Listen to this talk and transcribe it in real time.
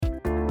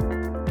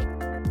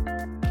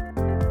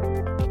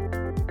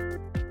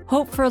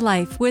Hope for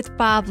Life with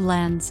Bob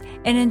Lenz,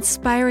 an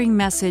inspiring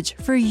message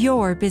for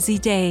your busy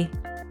day.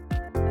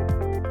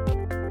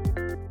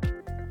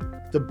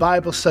 The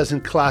Bible says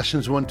in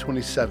Colossians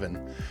 1:27,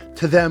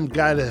 "To them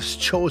God has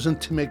chosen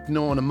to make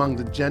known among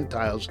the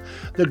Gentiles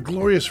the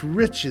glorious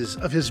riches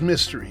of his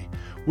mystery,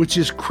 which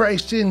is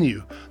Christ in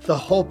you, the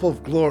hope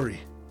of glory."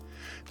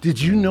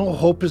 Did you know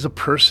hope is a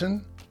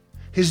person?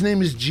 His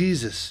name is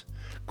Jesus.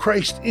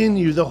 Christ in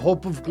you, the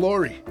hope of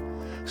glory.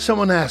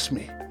 Someone asked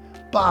me,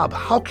 "Bob,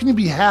 how can you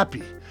be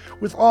happy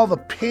with all the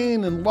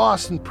pain and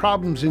loss and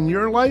problems in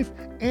your life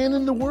and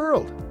in the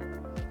world?"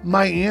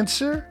 My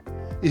answer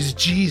is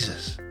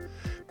Jesus.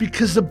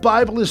 Because the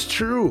Bible is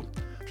true.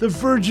 The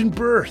virgin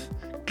birth,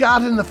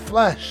 God in the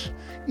flesh,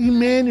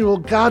 Emmanuel,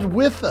 God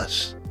with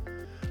us.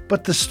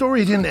 But the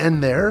story didn't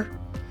end there.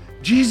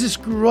 Jesus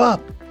grew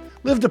up,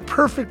 lived a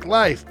perfect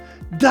life,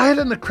 died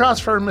on the cross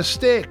for our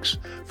mistakes,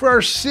 for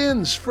our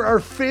sins, for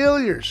our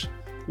failures.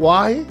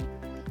 Why?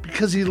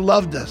 Because he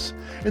loved us.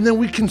 And then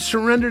we can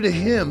surrender to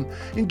him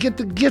and get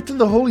the gift of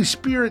the Holy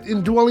Spirit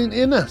indwelling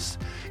in us.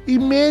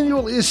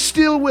 Emmanuel is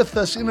still with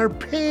us in our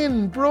pain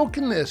and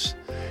brokenness.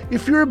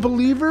 If you're a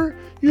believer,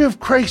 you have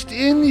Christ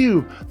in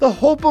you, the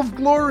hope of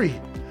glory.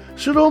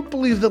 So don't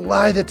believe the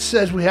lie that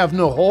says we have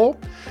no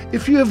hope.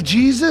 If you have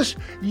Jesus,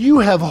 you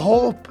have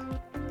hope.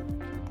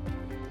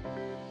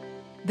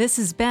 This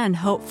has been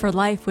Hope for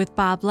Life with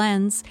Bob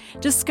Lenz.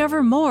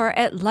 Discover more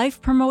at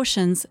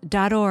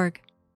lifepromotions.org.